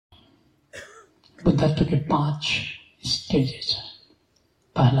बुद्धत्व के 5 स्टेजेस हैं।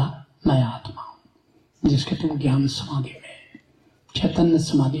 पहला, मैं आत्मा हूं, जिसके तुम ज्ञान समाधि में, चैतन्य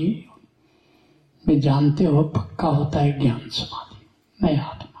समाधि में जानते हो, पक्का होता है ज्ञान समाधि। मैं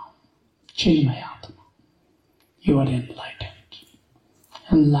आत्मा हूं, चिन्मय आत्मा, you are enlightened.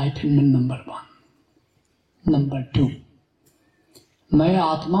 Enlightenment number 1। Number 2, मैं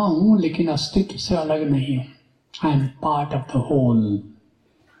आत्मा हूं लेकिन अस्तित्व से अलग नहीं हूं। I am part of the whole,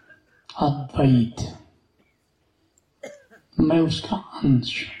 अद्वैत, मैं उसका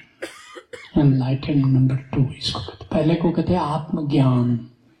अंश। एनलाइटनमेंट नंबर 2 इसको कहते। पहले को कहते हैं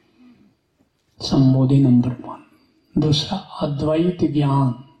आत्मज्ञान, संबोधि नंबर 1। दूसरा अद्वैत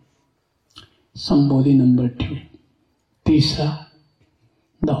ज्ञान, संबोधि नंबर 2। तीसरा,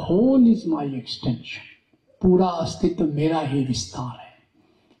 the whole is my extension, पूरा अस्तित्व मेरा ही विस्तार है।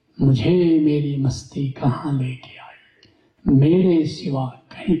 मुझे मेरी मस्ती कहाँ लेके आई, मेरे सिवा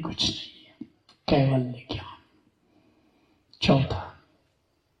कहीं कुछ नहीं है, कैवल्य ज्ञान। चौथा,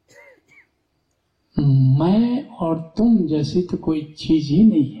 मैं और तुम जैसी तो कोई चीज ही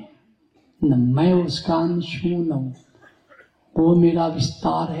नहीं है, न मैं उसका अंश हूं, न वो मेरा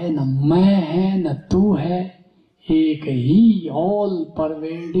विस्तार है, न मैं है न तू है, एक ही ऑल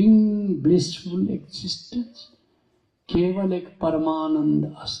परवेडिंग ब्लिसफुल एक्जिस्टेंस, केवल एक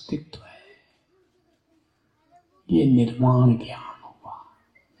परमानंद अस्तित्व है। ये निर्वाण ज्ञान हुआ,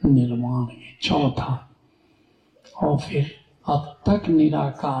 निर्वाण ये चौथा। और फिर अब तक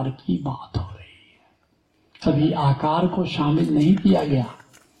निराकार की बात हो रही है, कभी आकार को शामिल नहीं किया गया,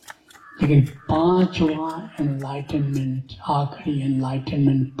 लेकिन 5वां एनलाइटनमेंट, आखिरी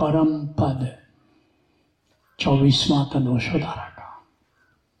एनलाइटनमेंट, परम पद, 24वां तदोषोधारा का,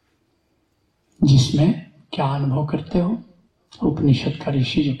 जिसमें क्या अनुभव करते हो? उपनिषद का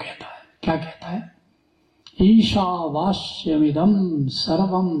ऋषि जो कहता है, क्या कहता है? ईशावास्यमिदं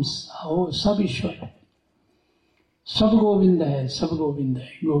सर्वं, सब ईश्वर है, सब गोविंद है, सब गोविंद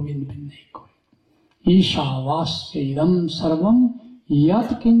है, गोविंद बिन नहीं कोई। ईशावास्य इदं सर्वं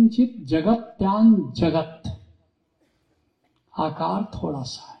यत् किंचित जगत्यान जगत, आकार थोड़ा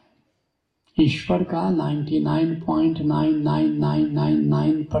सा है, ईश्वर का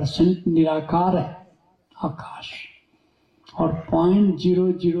 99.99999% निराकार है आकाश, और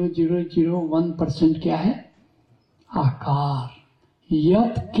 0.00001% क्या है? आकार।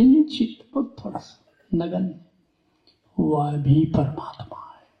 यत् किंचित, बहुत थोड़ा सा नगण्य, वह भी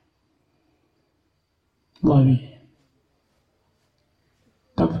परमात्मा है, वह भी है।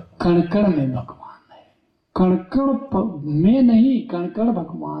 तब कण-कण में भगवान है, कण-कण में नहीं, कण-कण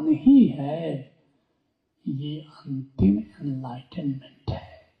भगवान ही है। ये अंतिम एनलाइटनमेंट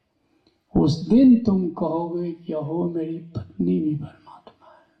है। उस दिन तुम कहोगे कि अहो मेरी पत्नी भी परमात्मा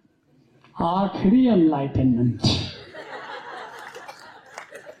है। आखिरी एनलाइटनमेंट।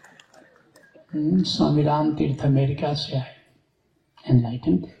 स्वामी राम तीर्थ अमेरिका से आए,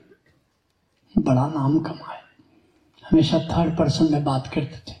 एनलाइटन थे, बड़ा नाम कमाए, हमेशा थर्ड पर्सन में बात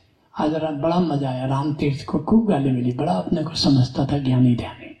करते थे। आज बड़ा मजा आया, राम तीर्थ को खूब गाली मिली, बड़ा अपने को समझता था ज्ञानी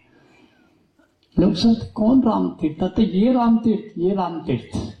ध्यानी। लोग सोचते कौन राम तीर्थ? तो ये राम तीर्थ, ये राम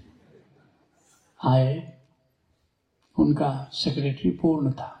तीर्थ। आए, उनका सेक्रेटरी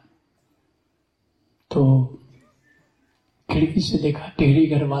पूर्ण था, तो खिड़की से देखा, टेहरी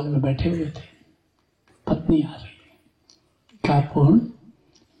घरवाल में बैठे हुए थे, पत्नी आ रही है। कहा पूर्ण,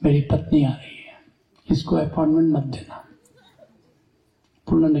 मेरी पत्नी आ रही है, इसको अपॉइंटमेंट मत देना।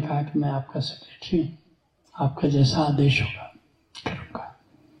 पूर्ण ने कहा कि मैं आपका सेक्रेटरी हूं, आपका जैसा आदेश होगा करूंगा,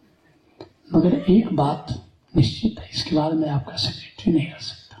 मगर एक बात निश्चित है, इसके बाद मैं आपका सेक्रेटरी नहीं रह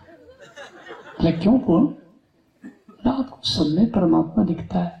सकता। अरे क्यों पूर्ण? आपको सब में परमात्मा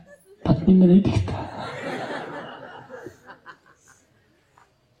दिखता है, पत्नी में नहीं दिखता।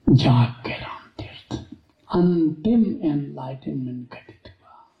 जाग के राम तीर्थ, अंतिम एनलाइटनमेंट घटित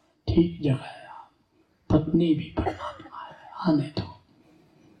हुआ। ठीक जगह है आप, पत्नी भी परमात्मा है, आने दो।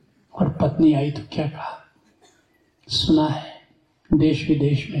 और पत्नी आई तो क्या कहा? सुना है देश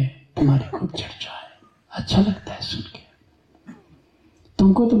विदेश में तुम्हारी खूब चर्चा है, अच्छा लगता है सुन के।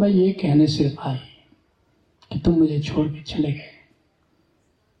 तुमको तो मैं ये कहने सिर्फ आई कि तुम मुझे छोड़ के चले गए,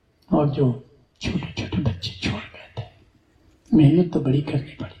 और जो छोटे छोटे बच्चे छोड़ गए थे, मेहनत तो बड़ी करनी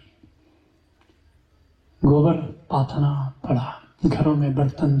पड़ी, गोबर पाथना पड़ा, घरों में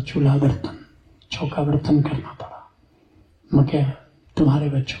बर्तन, चूल्हा बर्तन, चौका बर्तन करना पड़ा, मगर तुम्हारे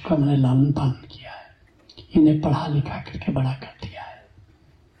बच्चों का मैंने लालन पालन किया है, इन्हें पढ़ा लिखा करके बड़ा कर दिया है।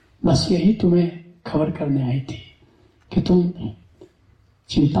 बस यही तुम्हें खबर करने आई थी कि तुम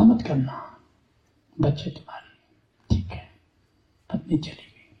चिंता मत करना, बच्चे तुम्हारे ठीक है। पत्नी चली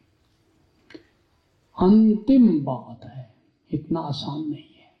गई। अंतिम बात है, इतना आसान नहीं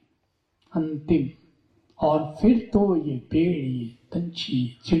है। अंतिम। और फिर तो ये पेड़, ये पंछी,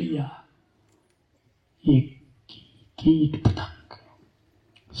 ये चिड़िया, ये कीट पतंग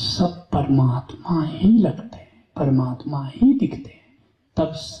सब परमात्मा ही लगते हैं, परमात्मा ही दिखते हैं।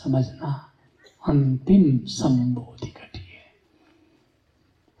 तब समझना अंतिम संबोधि घटी है।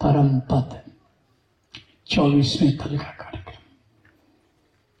 परम पद 24वें तल का कार्यक्रम,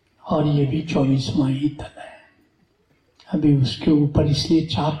 और ये भी 24वां ही तल है। अभी उसके ऊपर इसलिए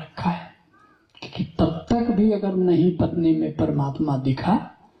 4 रखा है कि तब तक भी अगर नहीं पत्नी में परमात्मा दिखा,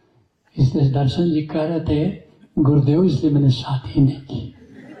 इसलिए दर्शन जी कह रहे थे गुरुदेव इसलिए मैंने शादी नहीं की।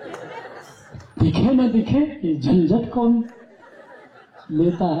 दिखे न दिखे ये झंझट कौन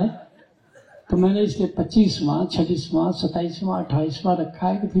लेता है, तो मैंने इसलिए 25वां, 26वां, 27वां, 28वां रखा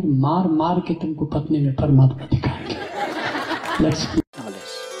है कि फिर मार मार के तुमको पत्नी में परमात्मा दिखाएंगे। लक्ष्य